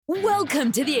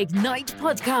Welcome to the Ignite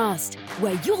podcast,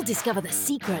 where you'll discover the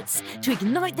secrets to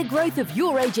ignite the growth of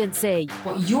your agency.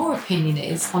 What your opinion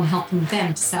is on helping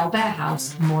them to sell their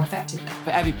house more effectively.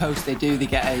 For every post they do, they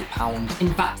get £8.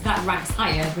 In fact, that ranks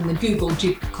higher than the Google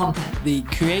duplicate content. They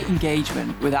create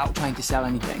engagement without trying to sell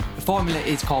anything. The formula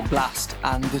is called BLAST,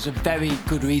 and there's a very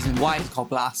good reason why it's called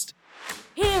BLAST.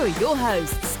 Here are your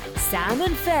hosts, Sam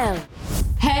and Phil.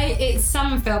 Hey, it's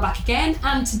Sam and Phil back again,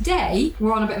 and today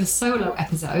we're on a bit of a solo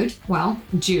episode. Well,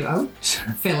 duo,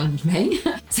 Phil and me.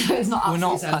 So it's not us. We're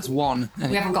not solo. as one.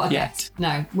 We haven't got a yet. guest.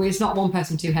 No, it's not one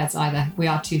person, two heads either. We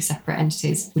are two separate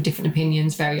entities with different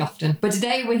opinions very often. But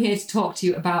today we're here to talk to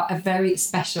you about a very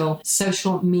special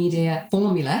social media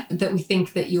formula that we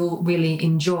think that you'll really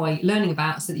enjoy learning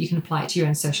about so that you can apply it to your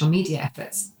own social media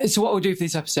efforts. So what we'll do for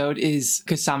this episode is,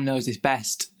 because Sam knows this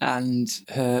best and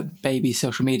her baby's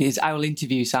social media, is I will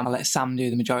interview Sam. I'll let Sam do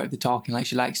the majority of the talking like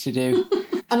she likes to do.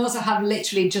 And also have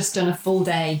literally just done a full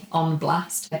day on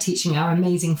Blast, teaching our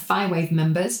amazing Firewave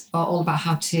members all about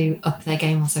how to up their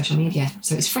game on social media.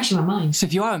 So it's fresh in my mind. So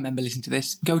if you are a member listening to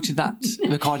this, go to that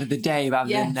record of the day rather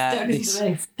than don't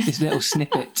listen to this little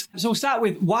snippet. So we'll start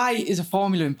with, why is a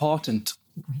formula important?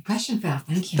 Great question, Phil.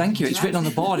 Thank you. Thank you. It's written on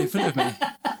the board in front of me.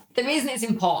 The reason it's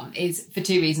important is for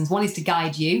two reasons. One is to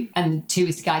guide you, and two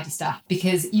is to guide your staff,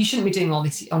 because you shouldn't be doing all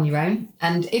this on your own.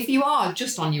 And if you are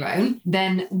just on your own,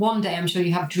 then one day I'm sure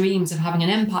you have dreams of having an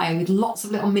empire with lots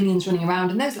of little minions running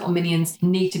around, and those little minions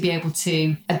need to be able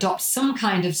to adopt some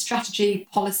kind of strategy,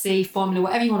 policy, formula,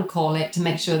 whatever you want to call it, to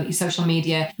make sure that your social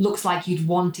media looks like you'd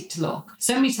want it to look.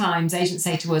 So many times agents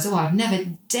say to us, oh, I'd never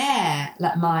dare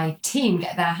let my team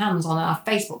get their hands on our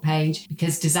Facebook page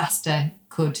because disaster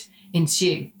could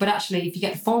ensue. But actually, if you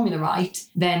get the formula right,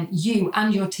 then you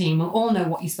and your team will all know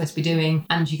what you're supposed to be doing,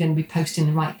 and you're going to be posting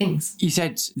the right things. You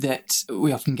said that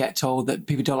we often get told that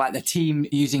people don't like their team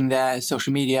using their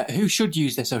social media. Who should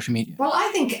use their social media? Well,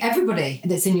 I think everybody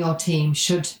that's in your team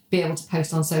should be able to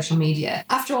post on social media.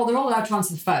 After all, they're all allowed to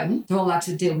answer the phone. They're all allowed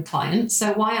to deal with clients.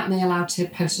 So why aren't they allowed to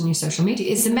post on your social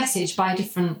media? It's a message by a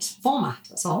different format,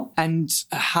 that's all. And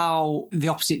how the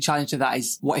opposite challenge to that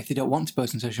is, what if they don't want to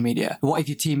post on social media? What if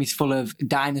your team is full of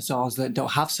dinosaurs that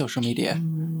don't have social media?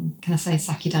 Can I say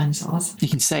sack your dinosaurs? You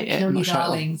can say it. Kill your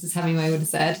darlings, as Hemingway would have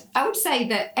said. I would say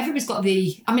that everybody's got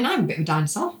I'm a bit of a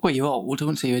dinosaur. Well, you're old. I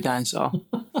wouldn't say you're a dinosaur.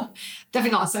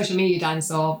 Definitely not a social media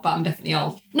dinosaur, but I'm definitely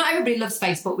old. Not everybody loves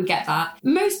Facebook, we get that.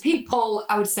 Most people,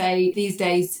 I would say, these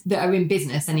days that are in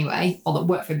business anyway, or that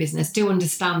work for a business, do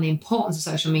understand the importance of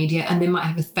social media, and they might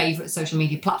have a favourite social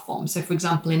media platform. So, for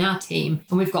example, in our team,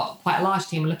 and we've got quite a large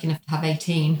team, we're lucky enough to have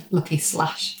 18, lucky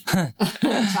slash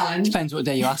challenge. Depends what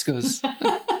day you ask us.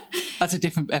 That's a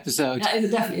different episode. That is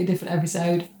definitely a different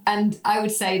episode. And I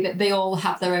would say that they all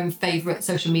have their own favourite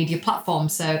social media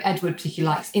platforms. So Edward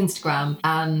particularly likes Instagram,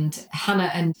 and Hannah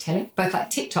and Tilly both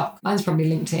like TikTok. Mine's probably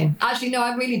LinkedIn. Actually, no,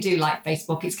 I really do like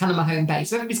Facebook. It's kind of my home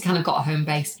base. So everybody's kind of got a home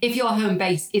base. If your home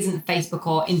base isn't Facebook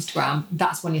or Instagram,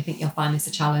 that's when you think you'll find this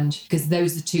a challenge, because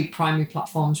those are the two primary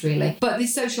platforms, really. But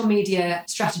this social media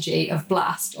strategy of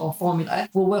BLAST or formula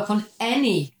will work on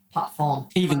any platform.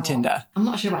 Even Tinder. I'm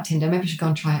not sure about Tinder. Maybe I should go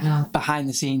and try it now. Behind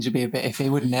the scenes would be a bit iffy,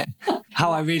 wouldn't it?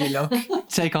 How I really look.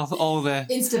 Take off all the...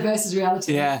 Insta versus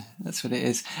reality. Yeah, that's what it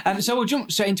is. So we'll jump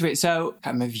straight into it. So, I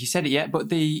can't remember if you said it yet, but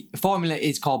the formula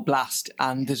is called BLAST,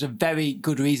 and there's a very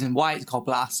good reason why it's called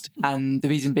BLAST. And the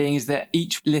reason being is that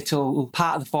each little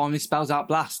part of the formula spells out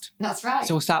BLAST. That's right.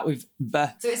 So we'll start with B.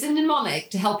 So it's a mnemonic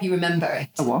to help you remember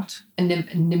it. A what? A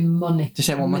mnemonic. Just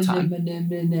say it one more time.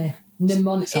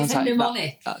 Mnemonic. Sounds It's a like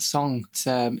mnemonic. that song. It's,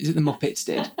 is it the Muppets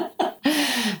did?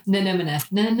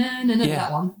 That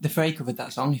one. The Fray covered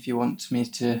that song. If you want me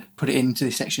to put it into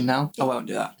this section now, I won't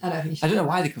do that. I don't think you should. I don't know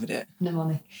why they covered it.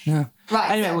 Mnemonic. No. Right.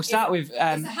 Anyway, so we'll start with...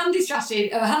 it's a handy strategy,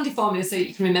 a handy formula so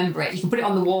you can remember it. You can put it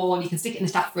on the wall, you can stick it in the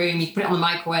staff room, you can put it on the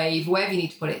microwave, wherever you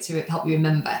need to put it to help you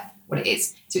remember what it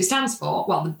is. So it stands for,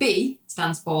 well, the B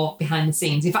stands for behind the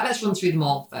scenes. In fact, let's run through them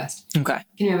all first. Okay.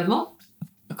 Can you remember them all?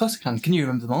 Of course I can. Can you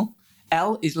remember them all?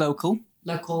 L is local.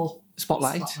 Local.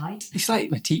 Spotlight. It's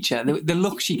like my teacher. The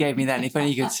look she gave me then, if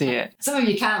only you could see it. Some of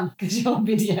you can, because you're on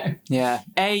video. Yeah.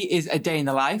 A is a day in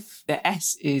the life. The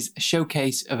S is a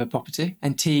showcase of a property.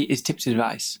 And T is tips and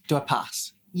advice. Do I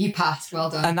pass? You passed. Well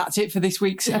done. And that's it for this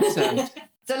week's episode.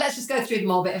 So let's just go through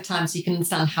them all a bit of time so you can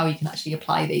understand how you can actually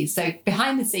apply these. So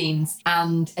behind the scenes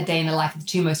and a day in the life are the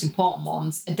two most important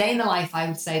ones. A day in the life, I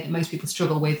would say that most people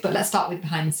struggle with, but let's start with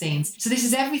behind the scenes. So this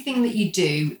is everything that you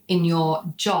do in your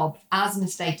job as an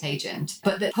estate agent,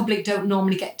 but the public don't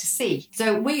normally get to see.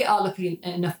 So we are lucky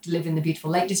enough to live in the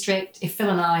beautiful Lake District. If Phil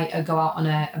and I go out on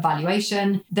a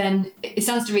valuation, then it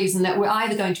stands to reason that we're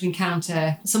either going to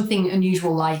encounter something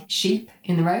unusual like sheep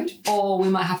in the road, or we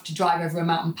might have to drive over a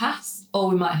mountain pass, or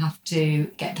we might have to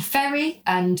get the ferry.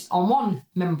 And on one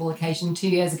memorable occasion 2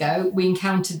 years ago, we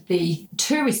encountered the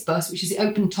tourist bus, which is the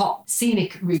open top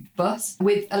scenic route bus,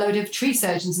 with a load of tree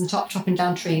surgeons in the top chopping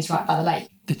down trees right by the lake.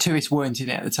 The tourists weren't in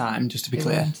it at the time, just to be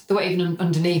clear. They weren't even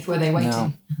underneath, were they, waiting?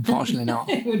 No, unfortunately not.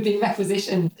 It would be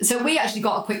requisitioned. So we actually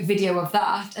got a quick video of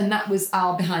that, and that was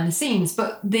our behind the scenes.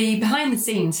 But the behind the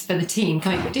scenes for the team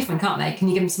can be a bit different, can't they? Can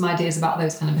you give them some ideas about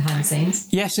those kind of behind the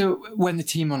scenes? Yeah, so when the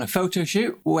team are on a photo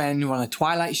shoot, when we're on a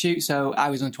twilight shoot, so I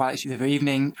was on a twilight shoot the other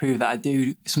evening, prove that I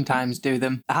do sometimes do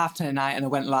them at 10:30 at night, and I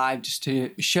went live just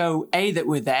to show A, that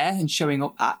we're there and showing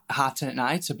up at 10:30 at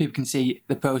night so people can see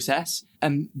the process.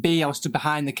 And B, I was stood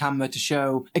behind the camera to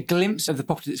show a glimpse of the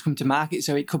property that's come to market.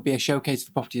 So it could be a showcase of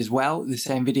the property as well, the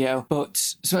same video. But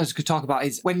something I could talk about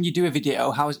is when you do a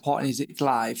video, how important is it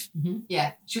live? Mm-hmm.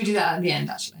 Yeah. Should we do that at the end,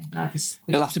 actually? No,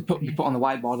 you'll have to be put on the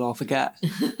whiteboard or I'll forget.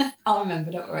 I'll remember,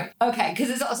 don't worry. Okay,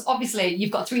 because obviously you've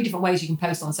got 3 different ways you can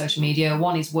post on social media.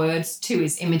 1 is words, 2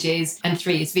 is images, and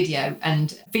 3 is video.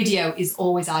 And video is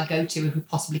always our go-to if we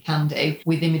possibly can do,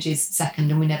 with images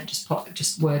second, and we never just put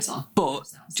just words on. But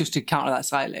just to counter that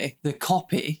slightly, the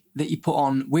copy that you put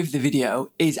on with the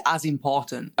video is as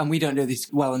important, and we don't do this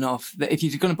well enough, that if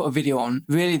you're going to put a video on,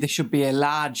 really there should be a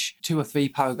large 2 or 3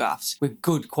 paragraphs with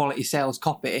good quality sales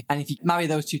copy, and if you marry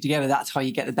those two together, that's how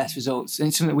you get the best results. And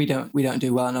it's something that we don't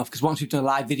do well enough, because once we've done a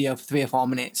live video for 3 or 4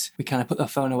 minutes, we kind of put the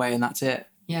phone away and that's it.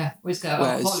 Yeah, we just go,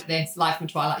 call it this, live from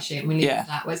twilight shoot, and we leave it at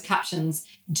that. Whereas captions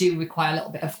do require a little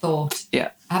bit of thought.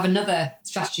 Yeah. I have another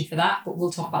strategy for that, but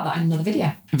we'll talk about that in another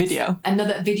video.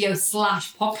 Another video /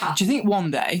 podcast. Do you think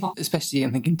one day, especially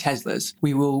I'm thinking Teslas,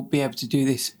 we will be able to do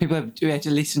this? People will be able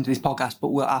to listen to this podcast,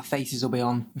 but our faces will be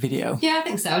on video? Yeah, I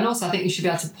think so. And also I think you should be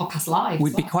able to podcast live.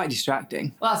 Would be quite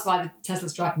distracting. Well, that's why the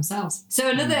Teslas drive themselves. So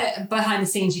another behind the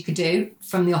scenes you could do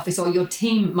from the office, or your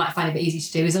team might find it a bit easy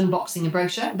to do, is unboxing a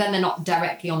brochure. Then they're not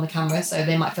directly on the camera, so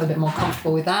they might feel a bit more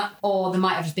comfortable with that. Or they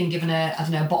might have just been given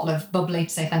a bottle of bubbly to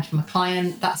say thank you from a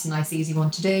client. That's a nice, easy one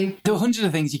to do. There are hundreds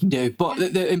of things you can do, but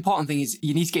the important thing is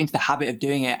you need to get into the habit of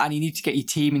doing it, and you need to get your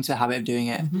team into the habit of doing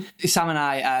it. Mm-hmm. Sam and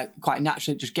I are quite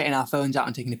naturally just getting our phones out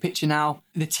and taking a picture now.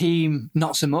 The team,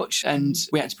 not so much, and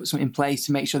we had to put something in place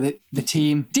to make sure that the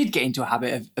team did get into a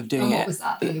habit of doing it. What was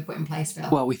that thing you put in place, Phil?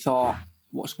 Well, we thought,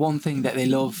 what's one thing that they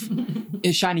love?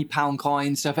 Is shiny pound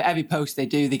coins. So for every post they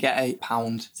do, they get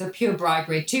 £1. So pure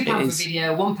bribery. £2 for a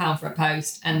video, £1 for a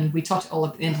post, and we tot it all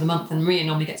at the end of the month, and Maria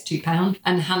normally gets £2,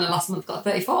 and Hannah last month got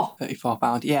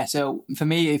 £34. Yeah, so for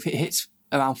me, if it hits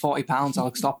around £40,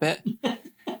 I'll stop it.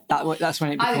 That's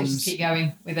when it becomes... I think just keep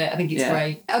going with it. I think it's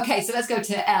great. Okay, so let's go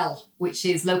to L, which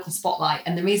is local spotlight.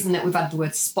 And the reason that we've added the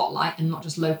word spotlight and not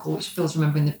just local, which Phil's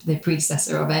remembering the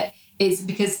predecessor of it, is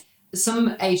because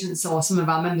some agents or some of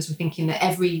our members were thinking that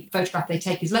every photograph they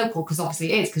take is local, because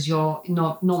obviously it is, because you're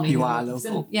not normally... You are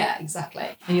local. Yeah, exactly.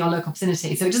 In your local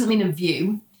vicinity. So it doesn't mean a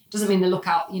view. It doesn't mean the look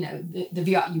out, the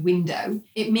view out your window.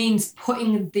 It means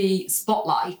putting the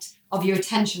spotlight of your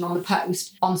attention on the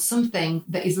post on something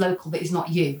that is local, that is not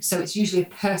you. So it's usually a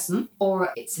person,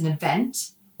 or it's an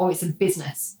event, or it's a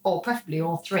business, or preferably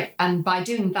all 3. And by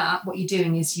doing that, what you're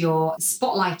doing is you're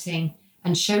spotlighting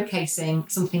and showcasing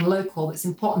something local that's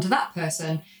important to that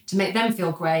person, to make them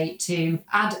feel great, to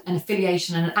add an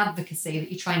affiliation and an advocacy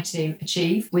that you're trying to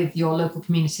achieve with your local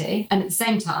community. And at the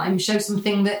same time, show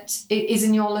something that is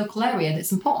in your local area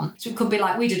that's important. So it could be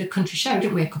like we did a country show,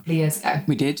 didn't we, a couple of years ago?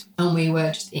 We did. And we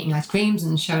were just eating ice creams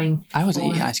and showing... I wasn't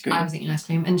eating ice cream. I was eating ice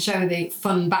cream. And show the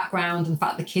fun background and the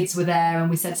fact the kids were there. And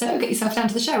we said, so get yourself down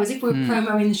to the show, as if we were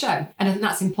promoting the show. And I think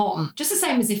that's important. Just the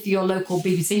same as if your local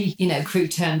BBC, crew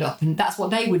turned up, and that's what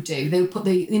they would do. They would put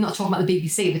they're not talking about the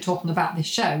BBC, they're talking about this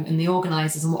show and the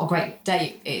organisers and what a great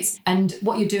day it is. And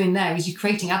what you're doing there is you're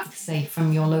creating advocacy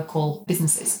from your local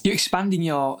businesses. You're expanding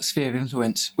your sphere of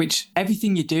influence, which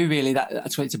everything you do, really,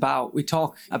 that's what it's about. We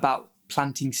talk about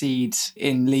planting seeds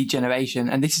in lead generation,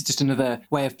 and this is just another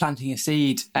way of planting a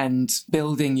seed and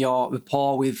building your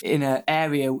rapport in an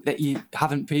area that you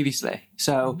haven't previously.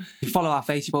 So if you follow our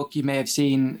Facebook, you may have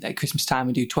seen at Christmas time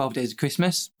we do 12 days of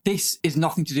Christmas. This is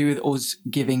nothing to do with us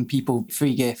giving people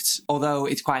free gifts, although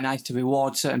it's quite nice to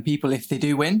reward certain people if they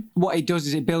do win. What it does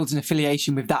is it builds an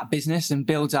affiliation with that business and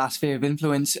builds our sphere of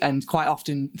influence. And quite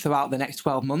often throughout the next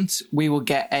 12 months, we will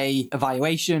get a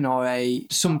evaluation or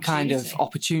some kind of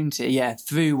opportunity,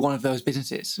 through one of those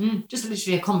businesses. Just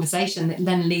literally a conversation that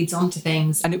then leads on to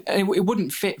things. And it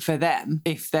wouldn't fit for them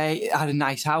if they had a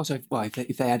nice house, or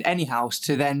if they had any house,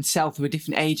 to then sell through a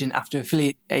different agent after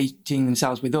affiliating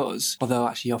themselves with us. Although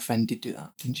actually your friend did do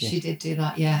that, didn't she? She did do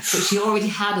that, yeah. But she already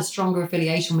had a stronger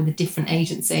affiliation with a different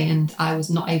agency, and I was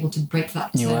not able to break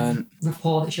that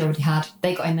rapport that she already had.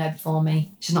 They got in there before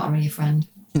me. She's not really a friend.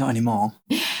 Not anymore.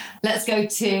 Let's go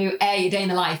to A Day in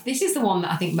the Life. This is the one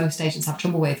that I think most agents have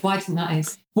trouble with. Why do you think that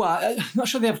is? Well, I'm not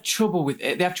sure they have trouble with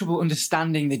it. They have trouble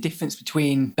understanding the difference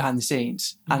between behind the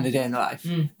scenes and a day in the life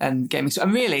and getting.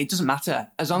 And really, it doesn't matter.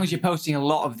 As long as you're posting a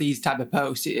lot of these type of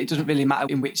posts, it doesn't really matter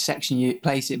in which section you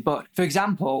place it. But for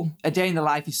example, a day in the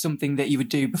life is something that you would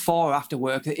do before or after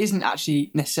work that isn't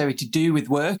actually necessary to do with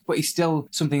work, but is still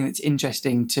something that's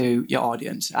interesting to your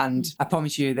audience. And I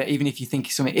promise you that even if you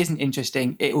think something isn't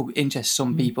interesting, it will interest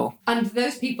some people. And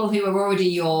those people who are already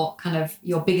your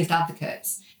biggest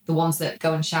advocates, the ones that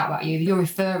go and shout at you, your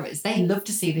referrers, they love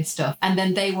to see this stuff. And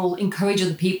then they will encourage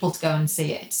other people to go and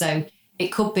see it. So it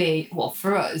could be, well,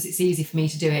 for us, it's easy for me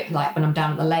to do it like when I'm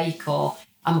down at the lake or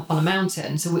I'm up on a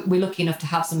mountain. So we're lucky enough to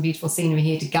have some beautiful scenery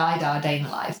here to guide our day in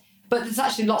the life. But there's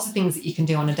actually lots of things that you can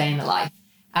do on a day in the life.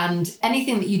 And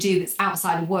anything that you do that's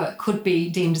outside of work could be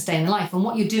deemed as day in the life. And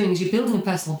what you're doing is you're building a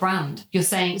personal brand. You're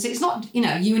saying, so it's not, you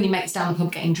and your mates down the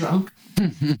pub getting drunk.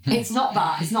 It's not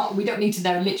that. It's not, we don't need to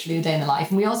know literally a day in the life.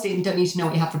 And we also don't need to know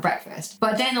what you have for breakfast.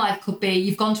 But a day in the life could be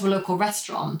you've gone to a local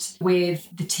restaurant with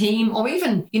the team, or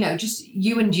even, just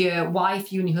you and your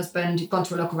wife, you and your husband, you've gone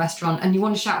to a local restaurant and you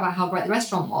want to shout about how great the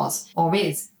restaurant was or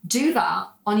is. Do that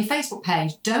on your Facebook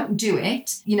page. Don't do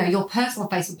it, your personal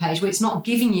Facebook page where it's not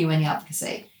giving you any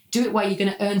advocacy. Do it where you're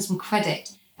going to earn some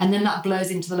credit, and then that blurs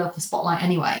into the local spotlight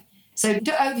anyway. So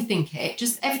don't overthink it.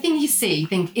 Just everything you see,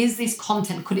 think, is this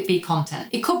content? Could it be content?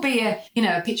 It could be a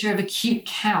picture of a cute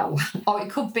cow, or it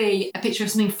could be a picture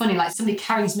of something funny, like somebody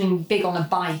carrying something big on a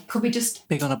bike. Could be just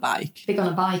big on a bike. Big on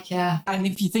a bike, yeah. And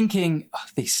if you're thinking,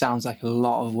 this sounds like a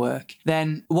lot of work,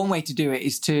 then one way to do it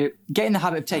is to get in the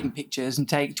habit of taking pictures and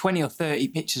take 20 or 30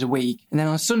 pictures a week. And then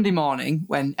on a Sunday morning,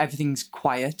 when everything's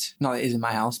quiet, not that it is in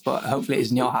my house, but hopefully it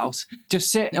is in your house,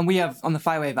 just sit. And we have on the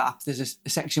Firewave app, there's a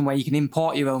section where you can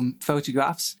import your own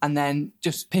photographs and then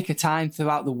just pick a time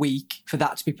throughout the week for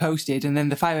that to be posted, and then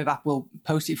the Firewave app will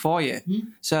post it for you.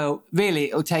 So really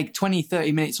it'll take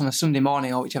 20-30 minutes on a Sunday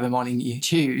morning or whichever morning you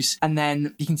choose, and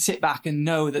then you can sit back and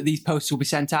know that these posts will be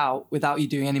sent out without you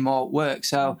doing any more work.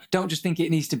 So don't just think it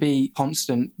needs to be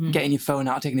constant, getting your phone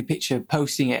out, taking a picture,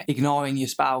 posting it, ignoring your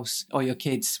spouse or your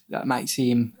kids. That might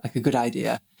seem like a good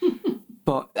idea.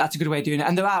 But that's a good way of doing it.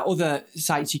 And there are other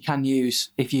sites you can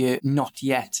use if you're not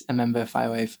yet a member of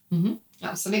Firewave.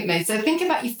 Absolutely. So think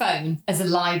about your phone as a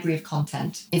library of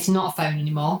content. It's not a phone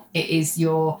anymore. It is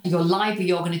your library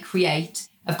you're going to create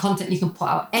of content you can put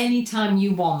out anytime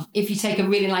you want. If you take a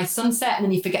really nice sunset and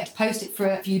then you forget to post it for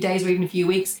a few days or even a few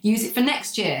weeks, use it for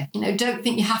next year. Don't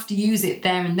think you have to use it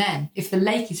there and then. If the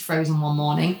lake is frozen one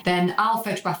morning, then I'll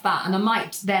photograph that and I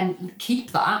might then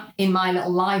keep that in my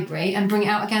little library and bring it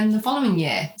out again the following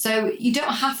year. So you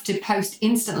don't have to post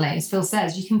instantly, as Phil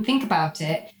says. You can think about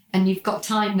it and you've got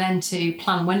time then to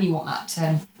plan when you want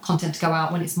that content to go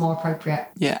out, when it's more appropriate.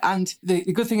 Yeah, and the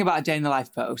good thing about a day in the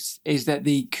life post is that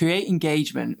they create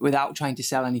engagement without trying to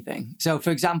sell anything. So for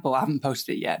example, I haven't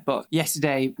posted it yet, but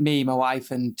yesterday me, my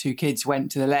wife and 2 kids went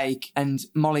to the lake and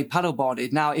Molly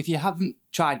paddleboarded. Now, if you haven't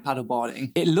tried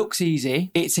paddleboarding, it looks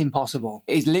easy. It's impossible.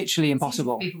 It's literally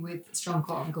impossible. People with strong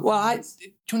core and good Well, do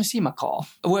you want to see my core?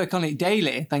 I work on it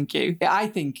daily, thank you. I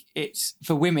think it's,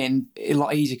 for women, a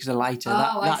lot easier because they're lighter.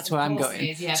 That's where I'm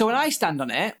going. Yeah. So when I stand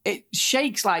on it, it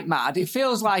shakes like mad. It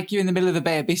feels like you're in the middle of the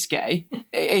Bay of Biscay.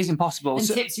 It is impossible. And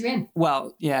tips you in.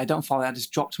 Well, yeah, I don't follow it. I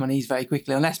just drop to my knees very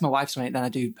quickly. Unless my wife's on it, then I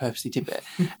do purposely tip it.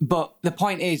 But the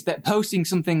point is that posting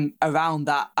something around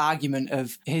that argument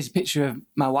of here's a picture of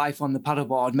my wife on the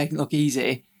paddleboard, making it look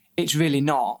easy, it's really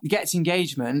not. It gets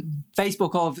engagement.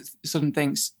 Facebook all of a sudden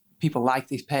thinks people like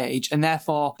this page, and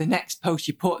therefore the next post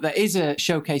you put that is a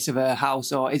showcase of a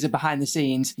house or is a behind the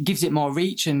scenes gives it more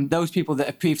reach, and those people that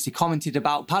have previously commented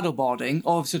about paddleboarding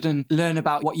all of a sudden learn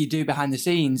about what you do behind the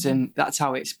scenes, and that's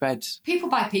how it spreads. People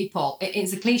by people.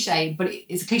 It's a cliche, but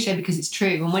it's a cliche because it's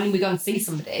true. And when we go and see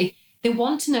somebody, They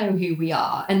want to know who we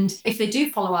are. And if they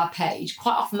do follow our page,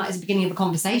 quite often that is the beginning of a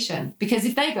conversation. Because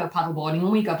if they go paddleboarding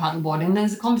and we go paddleboarding,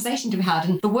 there's a conversation to be had.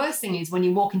 And the worst thing is when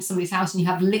you walk into somebody's house and you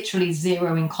have literally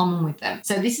zero in common with them.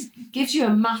 So gives you a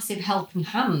massive helping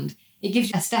hand. It gives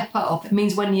you a step up. It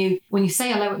means when you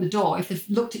say hello at the door, if they've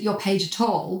looked at your page at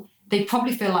all, they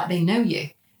probably feel like they know you.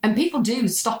 And people do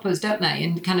stop us, don't they?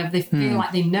 And kind of they feel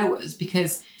like they know us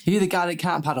because... Are you the guy that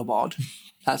can't paddleboard?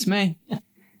 That's me.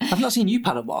 I've not seen you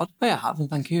paddleboard. Oh, yeah, I have in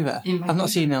Vancouver. I've not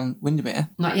seen you on Windermere.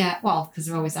 Not yet. Well, because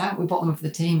they're always out. We bought them up for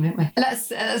the team, didn't we?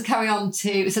 Let's carry on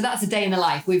to... So that's a day in the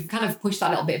life. We've kind of pushed that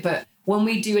a little bit, but when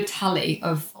we do a tally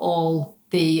of all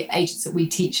the agents that we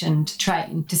teach and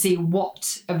train to see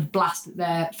what of Blast that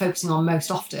they're focusing on most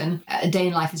often, a day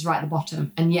in life is right at the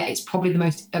bottom. And yet it's probably the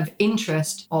most of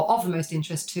interest or of the most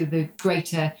interest to the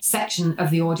greater section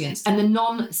of the audience and the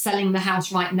non-selling the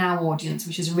house right now audience,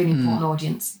 which is a really important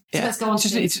audience. So let's go on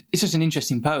it's just an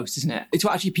interesting post, isn't it? It's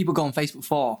what actually people go on Facebook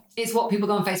for. It's what people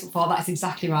go on Facebook for. That's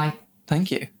exactly right.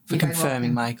 Thank you for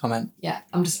confirming my comment. Yeah,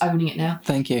 I'm just owning it now.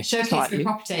 Thank you. Showcase the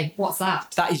property. What's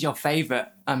that? That is your favourite.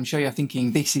 I'm sure you're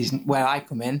thinking this is where I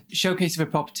come in. Showcase of a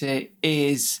property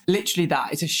is literally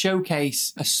that. It's a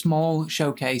showcase, a small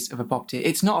showcase of a property.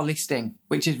 It's not a listing,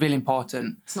 which is really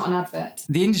important. It's not an advert.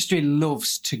 The industry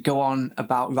loves to go on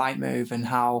about Rightmove and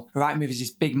how Rightmove is this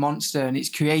big monster and it's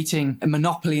creating a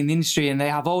monopoly in the industry and they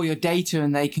have all your data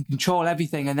and they can control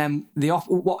everything. And then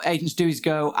what agents do is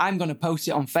go, I'm going to post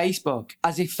it on Facebook,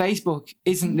 as if Facebook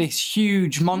isn't this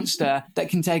huge monster that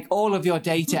can take all of your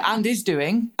data and is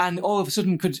doing, and all of a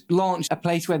sudden could launch a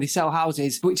place where they sell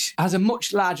houses, which has a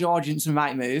much larger audience than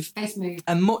Rightmove. FaceMove.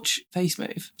 And much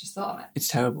FaceMove. Just thought of it. It's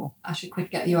terrible. I should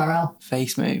quick get the URL.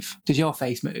 FaceMove. Does your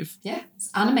face move? Yeah, it's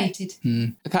animated.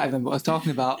 I can't remember what I was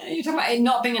talking about. You're talking about it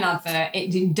not being an advert.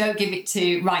 Don't give it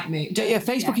to Rightmove.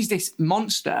 Facebook is this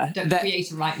monster. Don't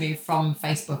create a Rightmove from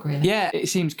Facebook, really. Yeah, it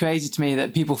seems crazy to me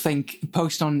that people think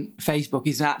post on Facebook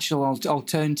is an actual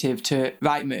alternative to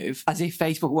Rightmove, as if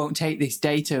Facebook won't take this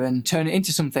data and turn it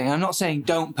into something. I'm not saying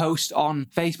don't post on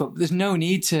Facebook, but there's no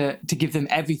need to give them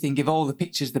everything, give all the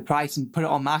pictures, the price, and put it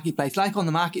on Marketplace, like On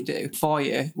The Market do for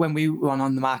you. When we were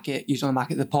on The Market, used On The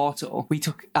Market, the portal, we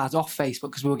took ours off Facebook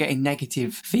because we were getting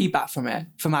negative feedback from it,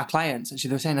 from our clients. Actually,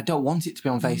 they were saying, I don't want it to be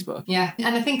on Facebook. Yeah,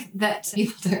 and I think that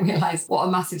people don't realise what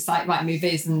a massive site Rightmove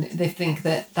is, and they think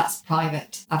that that's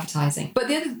private advertising. But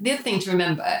the other thing to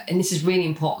remember, and this is really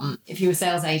important if you're a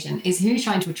sales agent, is who you're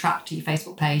trying to attract to your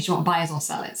Facebook page. Do you want buyers or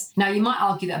sellers? Now, you might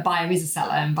argue that a buyer is a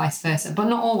seller and vice versa, but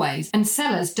not always. And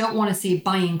sellers don't want to see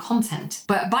buying content.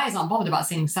 But buyers aren't bothered about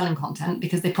seeing selling content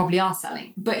because they probably are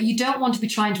selling. But you don't want to be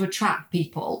trying to attract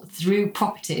people through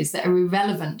properties that are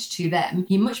irrelevant to them.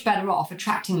 You're much better off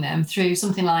attracting them through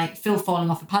something like Phil falling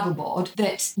off a paddleboard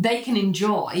that they can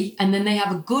enjoy, and then they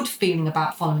have a good feeling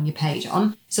about following your page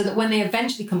on, so that when they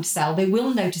eventually come to sell, they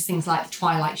will notice things like the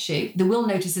twilight shoot. They will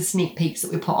notice the sneak peeks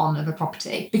that we put on of a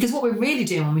property. Because what we're really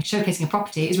doing when we're showcasing a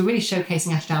property is we're really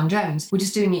showcasing Ashdown Jones. We're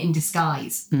just doing it in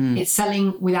disguise. It's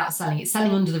selling without selling. It's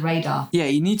selling under the radar. Yeah,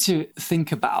 you need to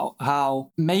think about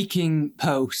how making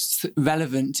posts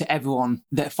relevant to everyone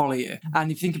that follow you.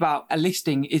 And if you think about a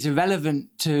listing is irrelevant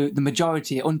to the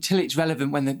majority until it's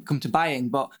relevant when they come to buying,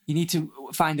 but you need to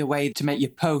find a way to make your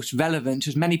post relevant to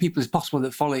as many people as possible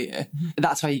that follow you.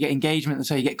 That's how you get engagement, that's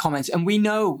how you get comments. And we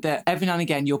know that every now and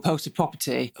again you'll post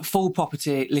a full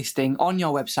property listing on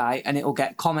your website, and it will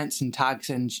get comments and tags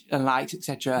and likes,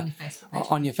 etc.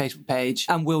 on your Facebook page,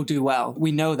 and will do well.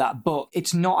 We know that, but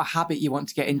it's not a habit you want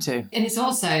to get into. And it's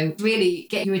also really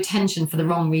get your attention for the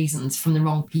wrong reasons from the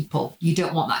wrong people. You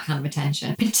don't want that kind of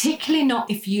attention, particularly not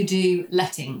if you do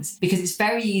lettings, because it's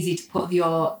very easy to put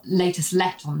your latest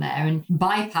let on there and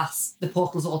bypass the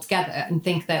portals altogether and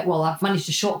think that, well, I've managed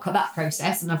to shortcut that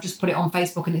process and I've just put it on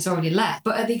Facebook and it's already let.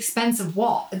 But at the expense of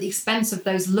what? At the expense of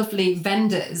those lovely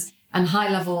vendors and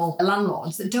high-level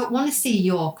landlords that don't want to see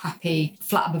your crappy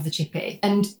flat above the chippy.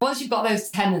 And once you've got those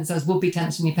tenants, those would-be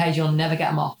tenants on your page, you'll never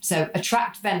get them off. So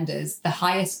attract vendors, the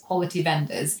highest quality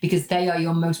vendors, because they are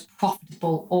your most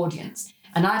profitable audience.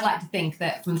 And I'd like to think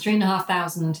that from the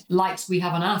 3,500 likes we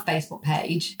have on our Facebook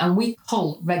page, and we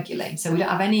cull regularly, so we don't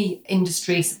have any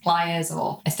industry suppliers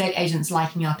or estate agents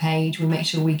liking our page, we make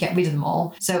sure we get rid of them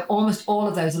all. So almost all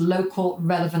of those are local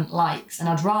relevant likes. And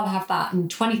I'd rather have that than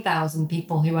 20,000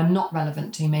 people who are not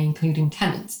relevant to me, including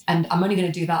tenants. And I'm only going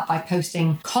to do that by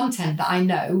posting content that I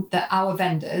know that our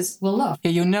vendors will love.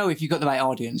 Yeah, you'll know if you've got the right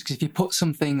audience, because if you put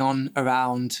something on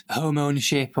around home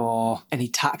ownership or any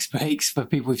tax breaks for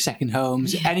people with second homes,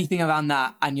 anything around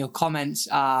that, and your comments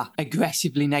are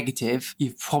aggressively negative,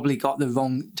 you've probably got the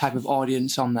wrong type of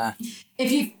audience on there.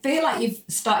 If you feel like you've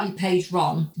started your page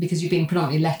wrong because you've been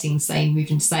predominantly lettings, say, and moved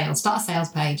into sales, start a sales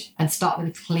page and start with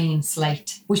a clean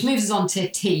slate, which moves us on to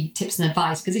T, tips and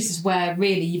advice, because this is where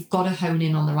really you've got to hone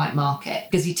in on the right market,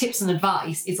 because your tips and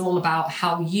advice is all about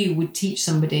how you would teach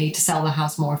somebody to sell their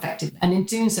house more effectively. And in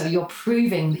doing so, you're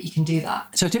proving that you can do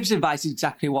that. So tips and advice is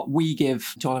exactly what we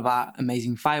give to all of our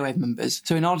amazing Firewave members.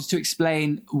 So in order to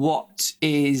explain what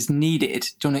is needed,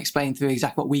 do you want to explain through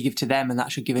exactly what we give to them, and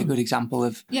that should give a good example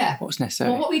of what's necessary?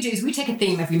 Well, what we do is we take a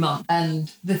theme every month, and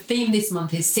the theme this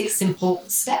month is 6 simple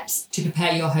steps to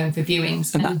prepare your home for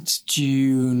viewings. And that's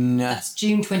June. That's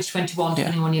June 2021,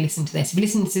 depending on when you listen to this. If you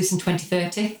listen to this in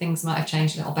 2030, things might have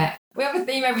changed a little bit. We have a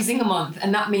theme every single month,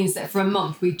 and that means that for a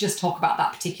month we just talk about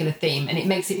that particular theme, and it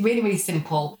makes it really, really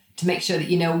simple to make sure that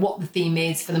you know what the theme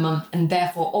is for the month, and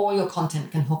therefore all your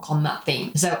content can hook on that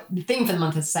theme. So the theme for the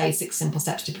month, as I say, is 6 simple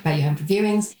steps to prepare your home for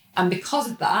viewings. And because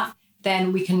of that,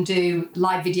 then we can do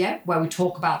live video where we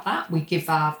talk about that. We give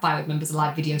our Firewave members a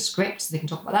live video script so they can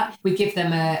talk about that. We give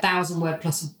them a 1,000-word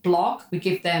plus blog. We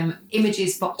give them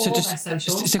images for all their socials.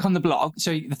 Just stick on the blog.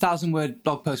 So the 1,000-word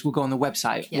blog post will go on the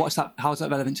website. Yeah. What's that? How is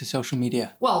that relevant to social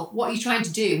media? Well, what you're trying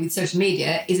to do with social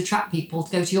media is attract people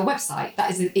to go to your website. That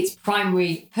is its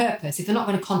primary purpose. If they're not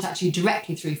going to contact you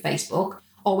directly through Facebook,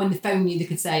 or when they phone you, they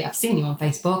could say, I've seen you on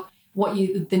Facebook.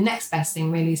 The next best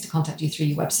thing really is to contact you through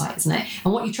your website, isn't it?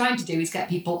 And what you're trying to do is get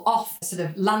people off a sort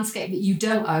of landscape that you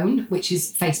don't own, which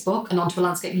is Facebook, and onto a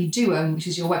landscape you do own, which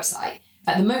is your website.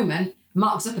 At the moment,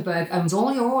 Mark Zuckerberg owns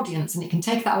all your audience, and it can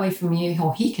take that away from you,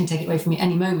 or he can take it away from you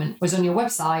any moment. Whereas on your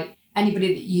website,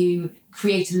 anybody that you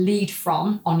create a lead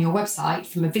from on your website,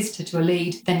 from a visitor to a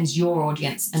lead, then is your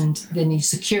audience, and then you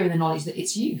secure the knowledge that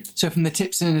it's you. So from the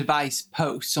tips and advice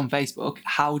posts on Facebook,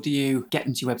 how do you get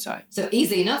them to your website? So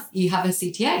easily enough, you have a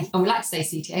CTA. And we like to say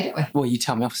CTA, don't we? Well, you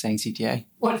tell me off saying CTA.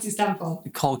 What does it stand for?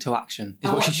 Call to action is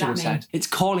Oh, what she what should have does that mean? said. It's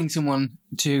calling someone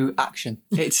to action.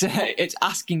 It's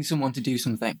asking someone to do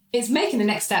something. It's making the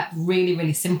next step really,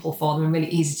 really simple for them and really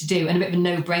easy to do, and a bit of a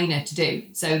no-brainer to do,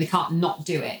 so they can't not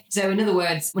do it. So in other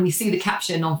words, when you see the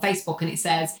caption on Facebook and it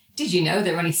says, did you know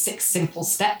there are only 6 simple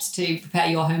steps to prepare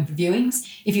your home for viewings?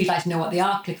 If you'd like to know what they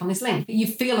are, click on this link. But you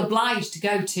feel obliged to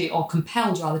go to, or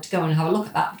compelled rather, to go and have a look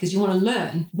at that, because you want to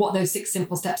learn what those 6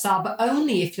 simple steps are, but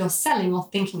only if you're selling or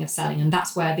thinking of selling. And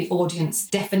that's where the audience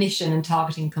definition and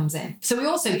targeting comes in. So we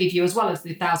also give you, as well as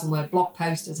the 1,000-word blog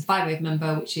post as a Firewave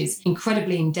member, which is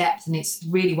incredibly in-depth and it's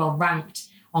really well ranked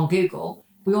on Google,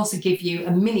 we also give you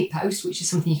a mini post, which is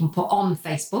something you can put on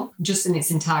Facebook just in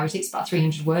its entirety. It's about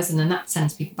 300 words, and then that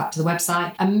sends people back to the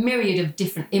website. A myriad of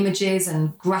different images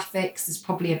and graphics. There's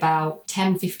probably about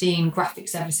 10, 15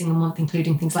 graphics every single month,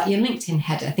 including things like your LinkedIn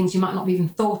header, things you might not have even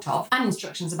thought of, and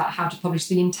instructions about how to publish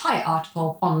the entire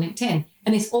article on LinkedIn.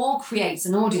 And this all creates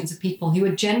an audience of people who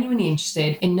are genuinely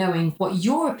interested in knowing what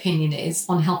your opinion is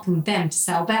on helping them to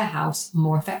sell their house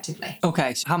more effectively.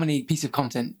 Okay, so how many pieces of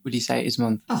content would you say is a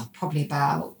month? Oh, probably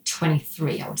about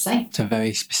 23, I would say. It's a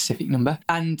very specific number.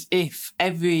 And if how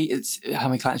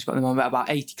many clients you've got at the moment?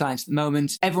 About 80 clients at the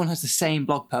moment. Everyone has the same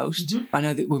blog post. Mm-hmm. I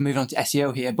know that we're moving on to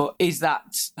SEO here, but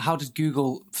how does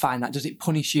Google find that? Does it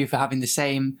punish you for having the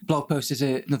same blog post as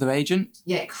another agent?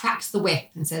 Yeah, it cracks the whip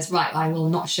and says, right, I will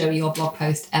not show your blog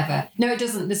post ever. No, it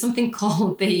doesn't. There's something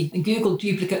called the Google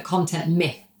duplicate content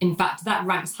myth. In fact, that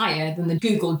ranks higher than the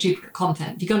Google duplicate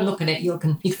content. If you go and look at it, you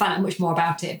can find out much more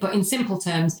about it. But in simple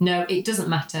terms, no, it doesn't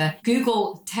matter.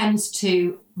 Google tends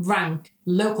to rank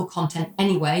local content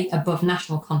anyway above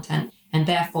national content. And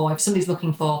therefore, if somebody's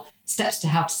looking for steps to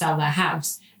how to sell their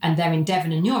house and they're in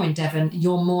Devon and you're in Devon,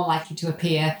 you're more likely to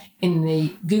appear in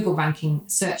the Google ranking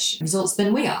search results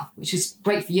than we are, which is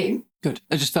great for you. Good.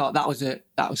 I just thought that was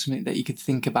something that you could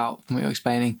think about from what you're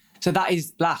explaining. So that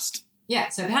is Blast. Yeah,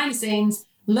 so behind the scenes,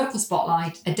 local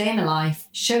spotlight, a day in the life,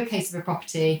 showcase of a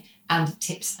property, and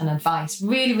tips and advice.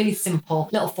 Really, really simple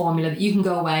little formula that you can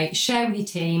go away, share with your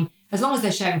team. As long as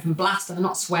they're sharing from Blast and they're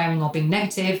not swearing or being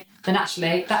negative, then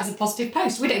actually that is a positive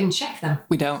post. We don't even check them.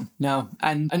 We don't, no.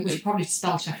 And we should probably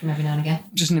spell check them every now and again.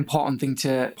 Just an important thing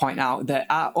to point out that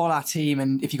all our team,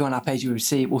 and if you go on our page you will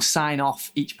see, will sign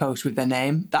off each post with their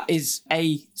name. That is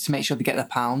A, to make sure they get their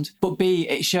pound, but B,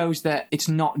 it shows that it's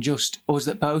not just us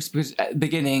that post, because at the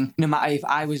beginning, no matter if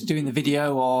I was doing the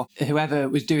video or whoever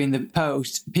was doing the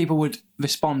post, people would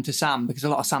respond to Sam because a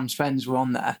lot of Sam's friends were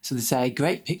on there. So they say,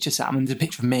 great picture, Sam, and there's a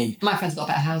picture of me. My friends got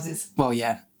better houses. Well,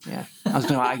 yeah. I was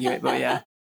going to argue it, but yeah.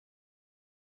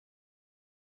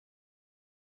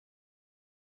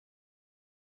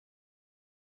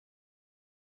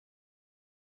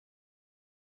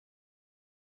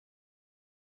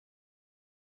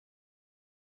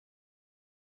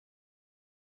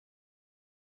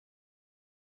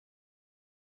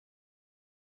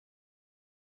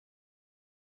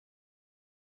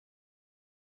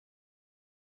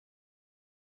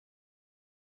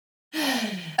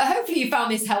 Hopefully you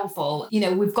found this helpful.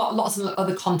 We've got lots of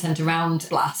other content around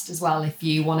Blast as well if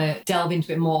you want to delve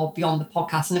into it more beyond the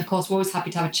podcast. And of course, we're always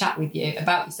happy to have a chat with you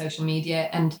about your social media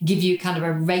and give you kind of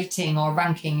a rating or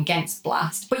ranking against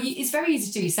Blast. But it's very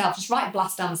easy to do yourself. Just write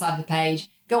Blast down the side of the page,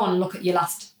 go on and look at your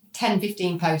last 10,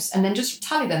 15 posts, and then just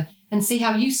tally them and see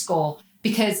how you score.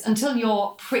 Because until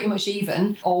you're pretty much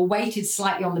even or weighted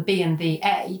slightly on the B and the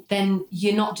A, then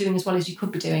you're not doing as well as you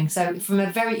could be doing. So from a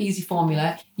very easy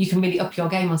formula, you can really up your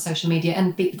game on social media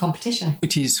and beat the competition.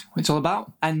 Which is what it's all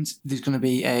about. And there's going to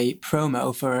be a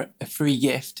promo for a free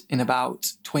gift in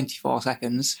about 24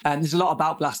 seconds. And there's a lot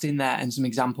about Blast in there and some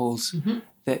examples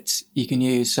that you can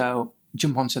use. So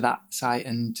jump onto that site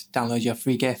and download your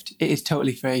free gift. It is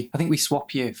totally free. I think we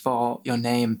swap you for your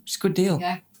name. It's a good deal.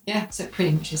 Yeah, so it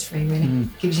pretty much is free, really.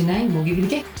 Give us your name, we'll give you the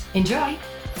gift. Enjoy.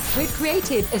 We've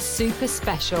created a super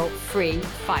special free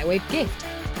Firewave gift,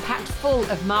 packed full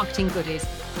of marketing goodies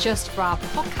just for our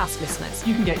podcast listeners.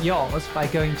 You can get yours by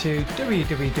going to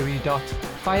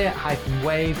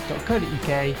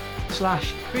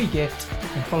www.fire-wave.co.uk/free gift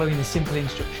and following the simple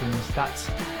instructions. That's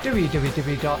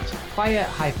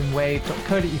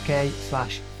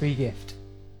www.fire-wave.co.uk/free gift.